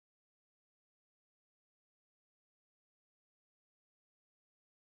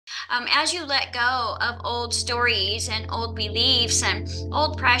as you let go of old stories and old beliefs and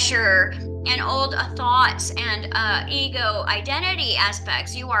old pressure and old thoughts and ego identity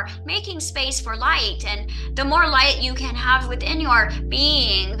aspects, you are making space for light. And the more light you can have within your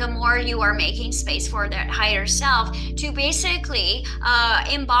being, the more you are making space for that higher self to basically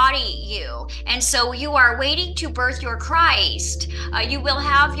embody you. And so you are waiting to birth your Christ. You will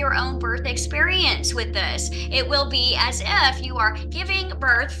have your own birth experience with this. It will be as if you are giving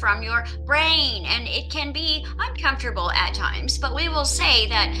birth from your brain, and it can be uncomfortable at times, but we will say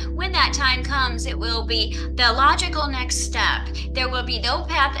that when that time comes, it will be the logical next step. There will be no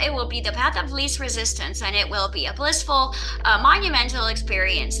path. It will be the path of least resistance, and it will be a blissful, monumental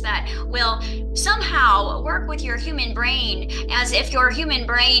experience that will somehow work with your human brain as if your human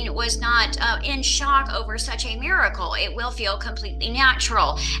brain was not in shock over such a miracle. It will feel completely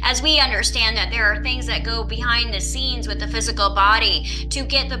natural, as we understand that there are things that go behind the scenes with the physical body to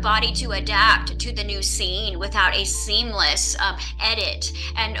get the body to adapt to the new scene without a seamless edit.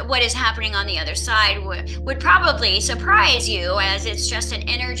 And what is happening on the other side would probably surprise you, as it's just an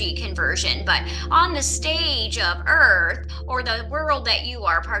energy conversion. But on the stage of Earth, or the world that you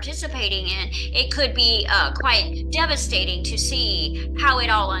are participating in, it could be quite devastating to see how it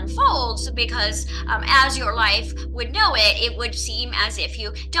all unfolds, because as your life would know it, it would seem as if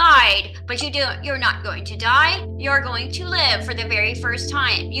you died, but you're not going to die. You're going to live for the very first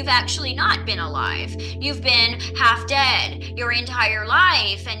time. You've actually not been alive. You've been half dead your entire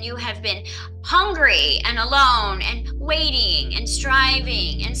life, and you have been hungry and alone and waiting and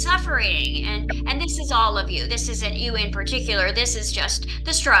striving and suffering, and this is all of you. This isn't you in particular. This is just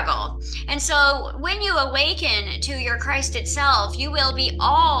the struggle. And so when you awaken to your Christ itself, you will be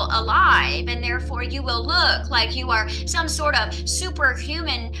all alive, and therefore you will look like you are some sort of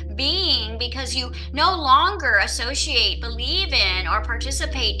superhuman being, because you no longer associate, believe in, or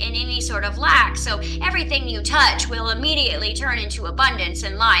participate in any sort of lack. So everything you touch will immediately turn into abundance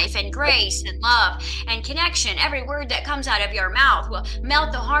and life and grace and love and connection. Every word that comes out of your mouth will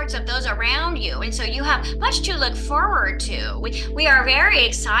melt the hearts of those around you. And so you have much to look forward to. We are very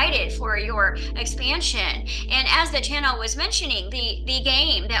excited for your expansion. And as the channel was mentioning, the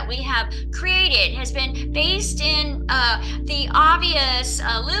game that we have created has been based in the obvious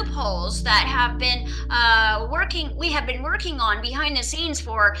loopholes that have been we have been working on behind the scenes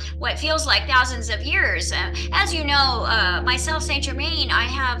for what feels like thousands of years. As you know, myself, Saint Germain, I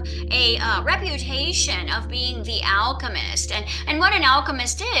have a reputation of being the alchemist. And what an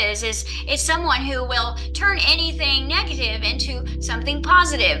alchemist is someone who will turn anything negative into something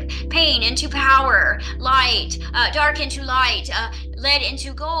positive, pain into power, light, dark into light, lead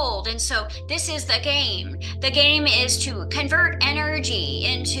into gold. And so this is the game. The game is to convert energy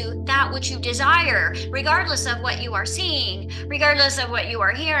into that which you desire, regardless of what you are seeing, regardless of what you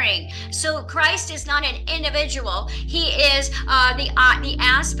are hearing. So Christ is not an individual. He is the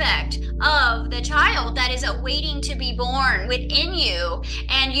aspect of the child that is awaiting to be born within you,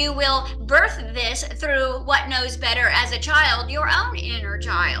 and you will birth this through what knows better as a child, your own inner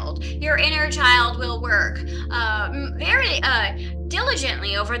child. Your inner child will work very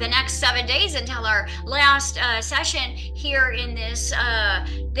diligently over the next 7 days until our last session here in this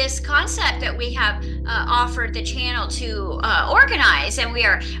this concept that we have offered the channel to organize. And we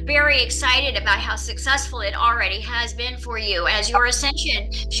are very excited about how successful it already has been for you, as your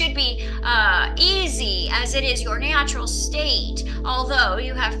ascension should be easy, as it is your natural state. Although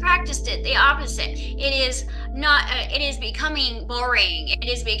you have practiced it the opposite, it is not it is becoming boring. It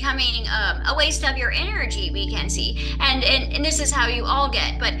is becoming a waste of your energy, we can see, and this is how you all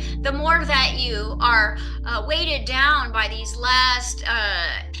get. But the more that you are weighted down by these last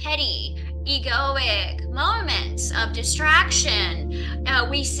petty egoic moments of distraction,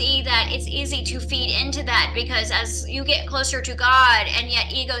 we see that it's easy to feed into that, because as you get closer to God and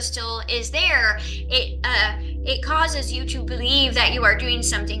yet ego still is there, it causes you to believe that you are doing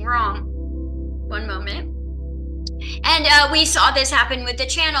something wrong. One moment. And we saw this happen with the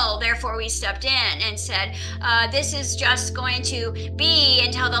channel, therefore we stepped in and said, this is just going to be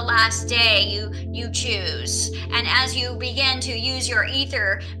until the last day you choose. And as you begin to use your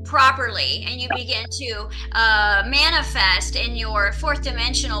ether properly, and you begin to manifest in your fourth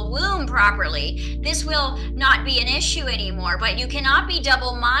dimensional womb properly, this will not be an issue anymore. But you cannot be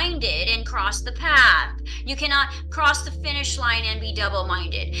double-minded and cross the path. You cannot cross the finish line and be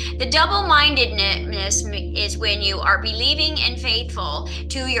double-minded. The double-mindedness is when you are believing and faithful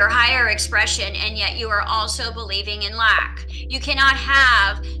to your higher expression, and yet you are also believing in lack. You cannot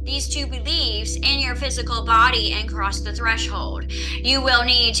have these two beliefs in your physical body and cross the threshold. You will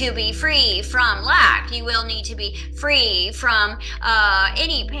need to be free from lack. You will need to be free from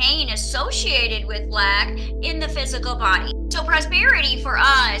any pain associated with lack in the physical body. So prosperity for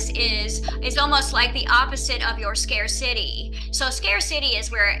us is almost like the opposite of your scarcity. So scarcity is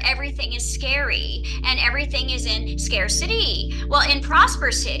where everything is scary and everything is in scarcity. Well, in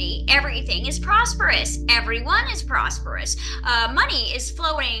prosperity, everything is prosperous. Everyone is prosperous. Money is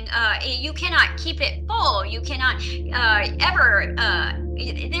flowing. You cannot keep it full. You cannot ever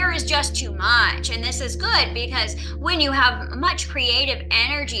there is just too much. And this is good because when you have much creative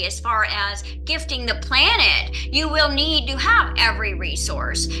energy as far as gifting the planet, you will need to have every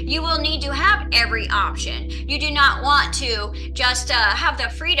resource. You will need to have every option. You do not want to just have the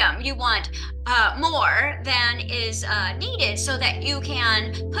freedom. You want more than is needed so that you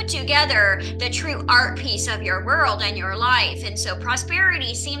can put together the true art piece of your world and your life. And so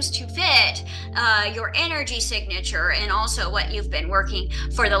prosperity seems to fit your energy signature and also what you've been working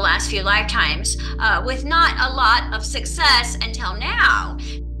for the last few lifetimes with not a lot of success until now.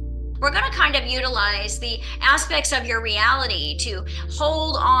 We're going to kind of utilize the aspects of your reality to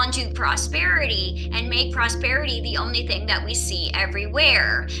hold on to prosperity and make prosperity the only thing that we see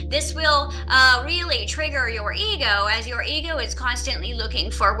everywhere. This will really trigger your ego, as your ego is constantly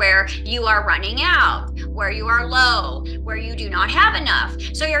looking for where you are running out, where you are low, where you do not have enough.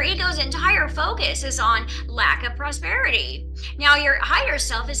 So your ego's entire focus is on lack of prosperity. Now your higher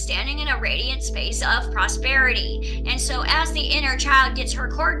self is standing in a radiant space of prosperity. And so as the inner child gets her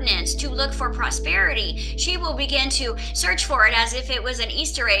coordinates to look for prosperity, she will begin to search for it as if it was an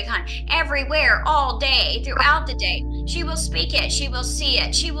Easter egg hunt everywhere, all day, throughout the day. She will speak it, she will see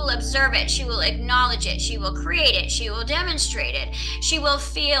it, she will observe it, she will acknowledge it, she will create it, she will demonstrate it, she will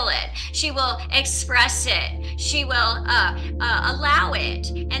feel it, she will express it, she will allow it.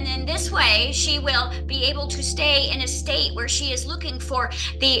 And then this way, she will be able to stay in a state where she is looking for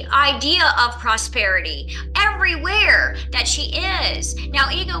the idea of prosperity everywhere that she is. Now,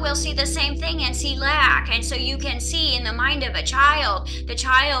 ego will see the same thing and see lack. And so you can see in the mind of a child, the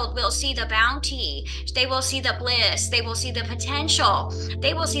child will see the bounty, they will see the bliss, they will see the potential,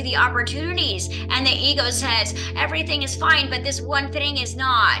 they will see the opportunities. And the ego says, everything is fine, but this one thing is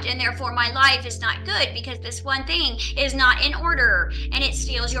not. And therefore my life is not good because this one thing is not in order, and it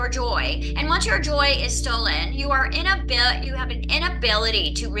steals your joy. And once your joy is stolen, you have an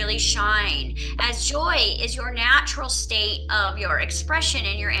inability to really shine, as joy is your natural state of your expression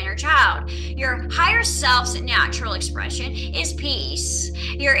in your inner child. Your higher self's natural expression is peace.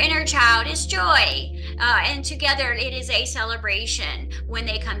 Your inner child is joy. And together it is a celebration when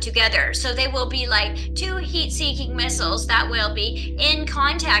they come together. So they will be like two heat-seeking missiles that will be in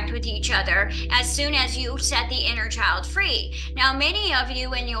contact with each other as soon as you set the inner child free. Now, many of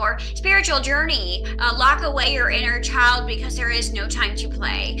you in your spiritual journey lock away your inner child because there is no time to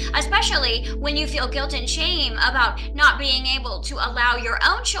play, especially when you feel guilt and shame about not being able to allow your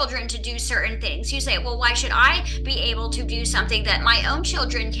own children to do certain things. You say, well, why should I be able to do something that my own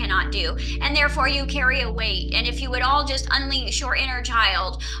children cannot do? And therefore you carry a weight. And if you would all just unleash your inner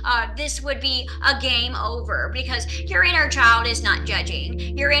child, this would be a game over, because your inner child is not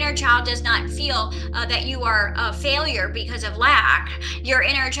judging. Your inner child does not feel that you are a failure because of lack. Your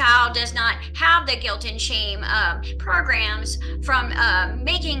inner child does not have the guilt and shame programs from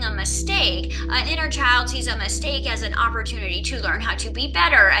making a mistake. An inner child sees a mistake as an opportunity to learn how to be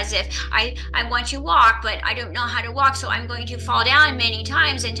better, as if I want to walk, but I don't know how to walk, so I'm going to fall down many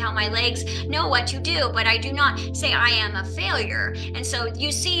times until my legs know what to do, but I do not say I am a failure. And so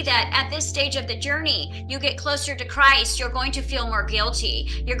you see that at this stage of the journey, you get closer to Christ, you're going to feel more guilty.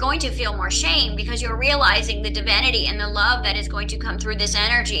 You're going to feel more shame because you're realizing the divinity and the love that is going to come through this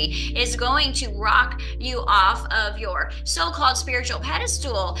energy is going to rock you off of your so-called spiritual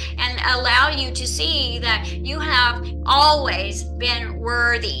pedestal and allow you to see that you have always been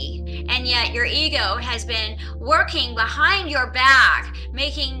worthy. And yet your ego has been working behind your back,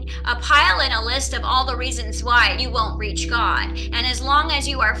 making a pile and a list of all the reasons why you won't reach God. And as long as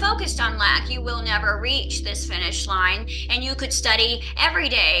you are focused on lack, you will never reach this finish line. And you could study every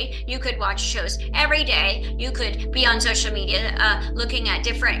day, you could watch shows every day, you could be on social media looking at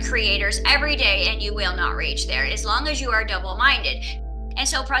different creators every day, and you will not reach there as long as you are double-minded. And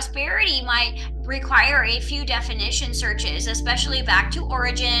so prosperity might require a few definition searches, especially back to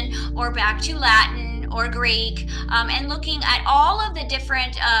origin or back to Latin or Greek, and looking at all of the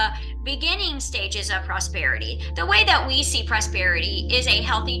different beginning stages of prosperity. The way that we see prosperity is a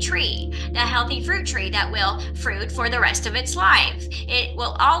healthy tree, the healthy fruit tree that will fruit for the rest of its life. It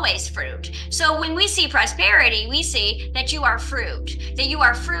will always fruit. So when we see prosperity, we see that you are fruit, that you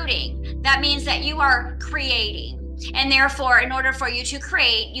are fruiting. That means that you are creating. And therefore, in order for you to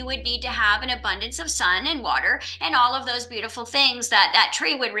create, you would need to have an abundance of sun and water and all of those beautiful things that that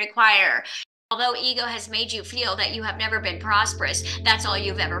tree would require. Although ego has made you feel that you have never been prosperous, that's all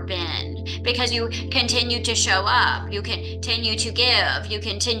you've ever been. Because you continue to show up, you continue to give, you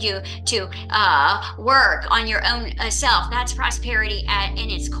continue to work on your own self. That's prosperity in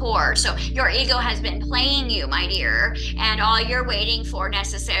its core. So your ego has been playing you, my dear, and all you're waiting for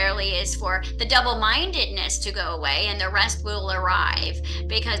necessarily is for the double-mindedness to go away, and the rest will arrive.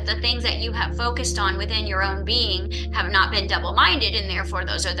 Because the things that you have focused on within your own being have not been double-minded, and therefore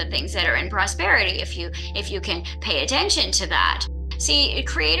those are the things that are in prosperity. If you can pay attention to that. See, a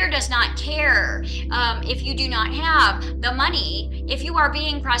creator does not care if you do not have the money. If you are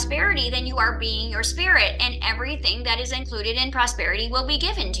being prosperity, then you are being your spirit, and everything that is included in prosperity will be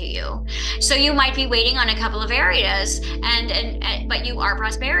given to you. So you might be waiting on a couple of areas, but you are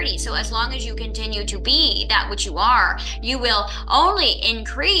prosperity. So as long as you continue to be that which you are, you will only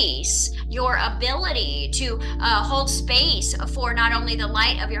increase your ability to hold space for not only the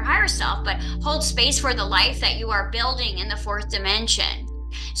light of your higher self, but hold space for the life that you are building in the fourth dimension.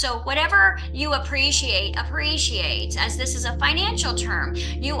 So whatever you appreciate, as this is a financial term.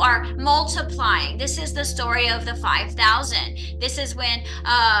 You are multiplying. This is the story of the 5,000. This is when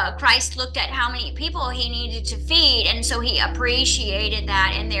Christ looked at how many people he needed to feed, and so he appreciated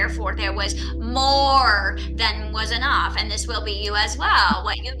that, and therefore there was more than was enough. And this will be you as well.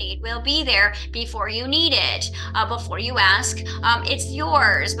 What you need will be there before you need it. Before you ask, it's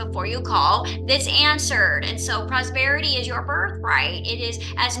yours. Before you call, it's answered. And so prosperity is your birthright. It is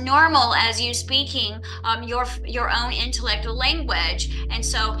as normal as you speaking your own intellectual language. And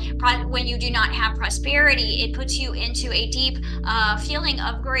so when you do not have prosperity, it puts you into a deep feeling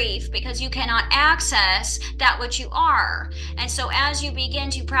of grief, because you cannot access that which you are. And so as you begin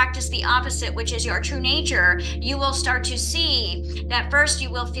to practice the opposite, which is your true nature, you will start to see that first you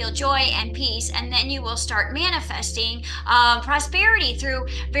will feel joy and peace, and then you will start manifesting prosperity through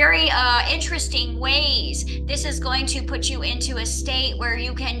very interesting ways. This is going to put you into a state where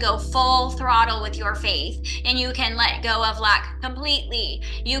you can go full throttle with your faith, and you can let go of lack completely.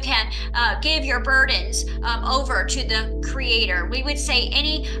 You can give your burdens over to the Creator. We would say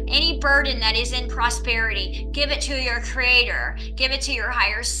any burden that is in prosperity, give it to your Creator. Give it to your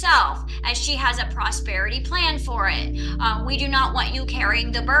higher self, as she has a prosperity plan for it. We do not want you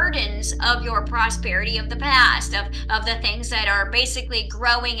carrying the burdens of your prosperity of the past, of the things that are basically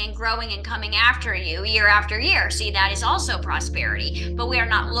growing and coming after you year after year. See, that is also prosperity, but we are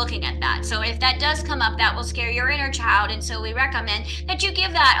not looking at that. So if that does come up, that will scare your inner child, and so we recommend that you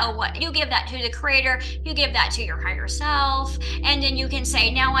give that you give that to the Creator, you give that to your higher self, and then you can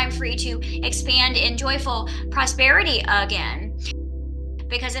say, now I'm free to expand in joyful prosperity again.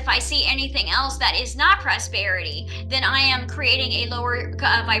 Because if I see anything else that is not prosperity, then I am creating a lower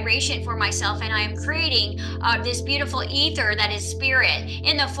vibration for myself, and I am creating this beautiful ether that is spirit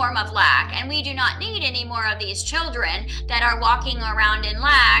in the form of lack. And we do not need any more of these children that are walking around in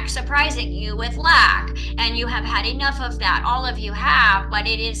lack, surprising you with lack. And you have had enough of that. All of you have, but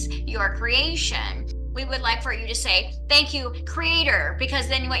it is your creation. We would like for you to say, thank you, Creator, because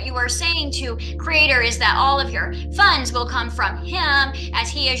then what you are saying to Creator is that all of your funds will come from Him, as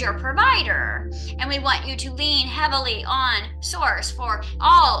He is your provider. And we want you to lean heavily on Source for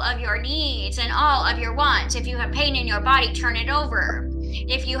all of your needs and all of your wants. If you have pain in your body, turn it over.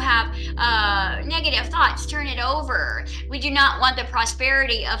 If you have negative thoughts, turn it over. We do not want the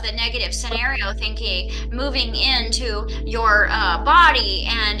prosperity of the negative scenario thinking moving into your body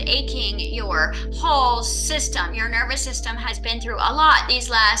and aching your whole system. Your nervous system has been through a lot these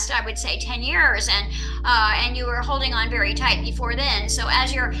last, I would say, 10 years, and you were holding on very tight before then. So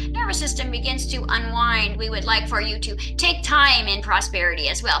as your nervous system begins to unwind, we would like for you to take time in prosperity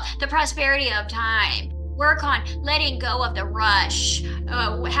as well. The prosperity of time. Work on letting go of the rush,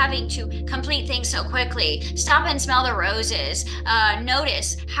 having to complete things so quickly. Stop and smell the roses.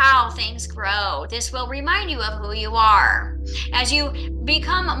 Notice how things grow. This will remind you of who you are. As you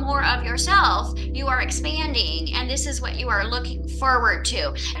become more of yourself, you are expanding, and this is what you are looking forward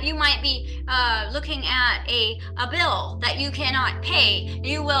to. You might be looking at a bill that you cannot pay.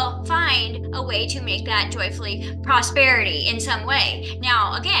 You will find a way to make that joyfully prosperity in some way.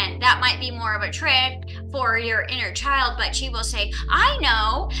 Now, again, that might be more of a trick for your inner child, but she will say, I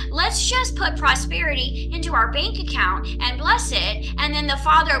know, let's just put prosperity into our bank account and bless it. And then the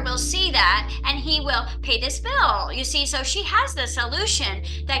father will see that and he will pay this bill. You see, so she has the solution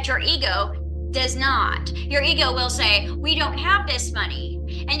that your ego does not. Your ego will say, we don't have this money.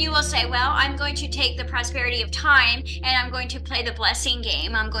 And you will say, well, I'm going to take the prosperity of time and I'm going to play the blessing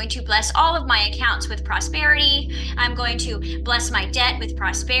game. I'm going to bless all of my accounts with prosperity. I'm going to bless my debt with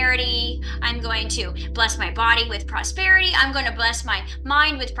prosperity. I'm going to bless my body with prosperity. I'm going to bless my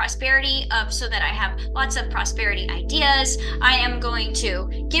mind with prosperity so that I have lots of prosperity ideas. I am going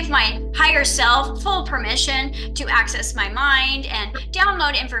to give my higher self full permission to access my mind and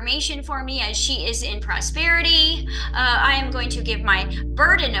download information for me as she is in prosperity. I am going to give my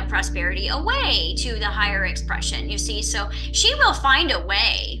burden of prosperity away to the higher expression, you see. So she will find a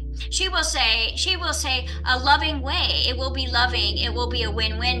way. She will say a loving way. It will be loving. It will be a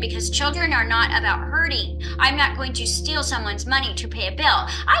win-win, because children are not about hurting. I'm not going to steal someone's money to pay a bill.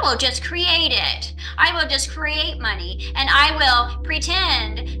 I will just create it. I will just create money, and I will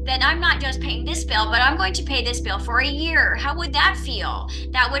pretend that I'm not just paying this bill, but I'm going to pay this bill for a year. How would that feel?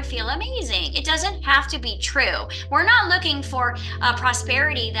 That would feel amazing. It doesn't have to be true. We're not looking for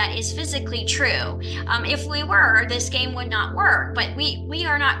prosperity that is physically true. If we were, this game would not work, but we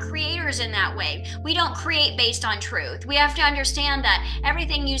are not creators in that way. We don't create based on truth. We have to understand that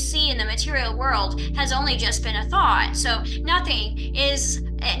everything you see in the material world has only just been a thought. So nothing is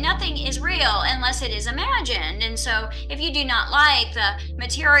real unless it is imagined. And so if you do not like the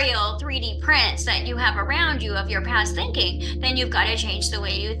material 3D prints that you have around you of your past thinking, then you've got to change the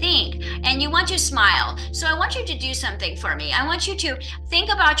way you think. And you want to smile. So I want you to do something for me. I want you to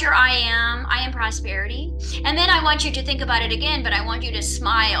think about your I am prosperity. And then I want you to think about it again, but I want you to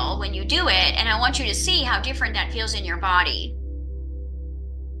smile when you do it. And I want you to see how different that feels in your body.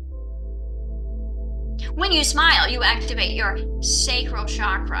 When you smile, you activate your sacral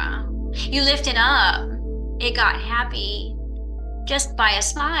chakra. You lift it up. It got happy just by a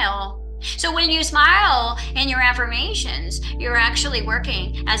smile. So when you smile in your affirmations, you're actually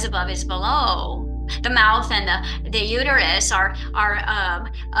working as above is below. The mouth and the uterus are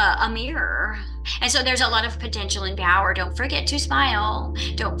a mirror. And so there's a lot of potential and power. Don't forget to smile.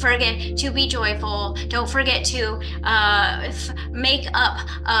 Don't forget to be joyful. Don't forget to make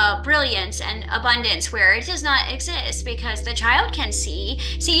up brilliance and abundance where it does not exist, because the child can see.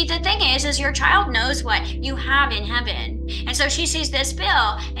 See, the thing is your child knows what you have in heaven. And so she sees this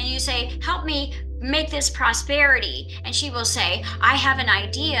bill and you say, help me make this prosperity, and she will say, I have an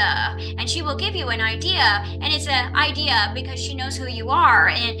idea, and she will give you an idea, and it's an idea because she knows who you are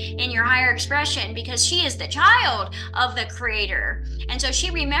in your higher expression, because she is the child of the creator. And so she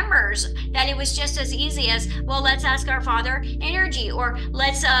remembers that it was just as easy as, well, let's ask our father energy, or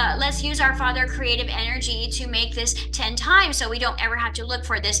let's use our father creative energy to make this 10 times so we don't ever have to look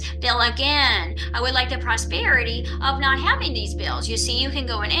for this bill again. I would like the prosperity of not having these bills. You see, you can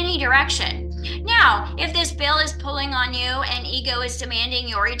go in any direction. Now, if this bill is pulling on you and ego is demanding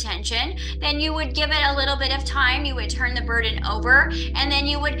your attention, then you would give it a little bit of time. You would turn the burden over, and then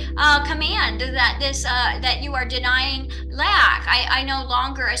you would command that that you are denying lack. I no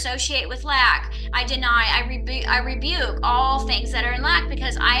longer associate with lack. I deny, I rebuke all things that are in lack,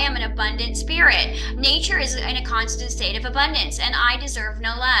 because I am an abundant spirit. Nature is in a constant state of abundance, and I deserve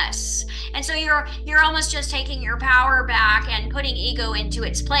no less. And so you're almost just taking your power back and putting ego into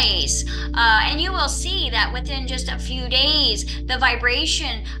its place. And you will see that within just a few days, the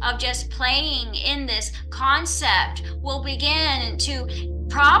vibration of just playing in this concept will begin to,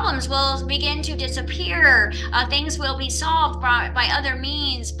 problems will begin to disappear. Things will be solved by other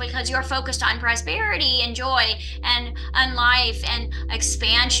means, because you're focused on prosperity and joy and life and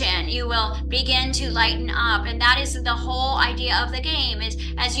expansion. You will begin to lighten up. And that is the whole idea of the game, is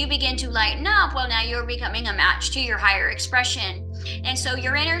as you begin to lighten up, well, now you're becoming a match to your higher expression. And so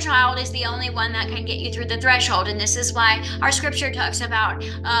your inner child is the only one that can get you through the threshold. And this is why our scripture talks about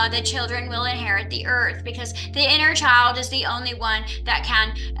the children will inherit the earth, because the inner child is the only one that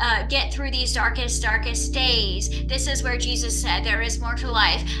can get through these darkest days. This is where Jesus said there is more to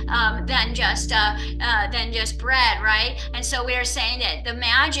life than just bread, right? And so we are saying that the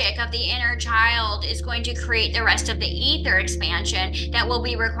magic of the inner child is going to create the rest of the ether expansion that will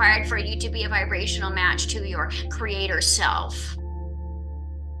be required for you to be a vibrational match to your creator self.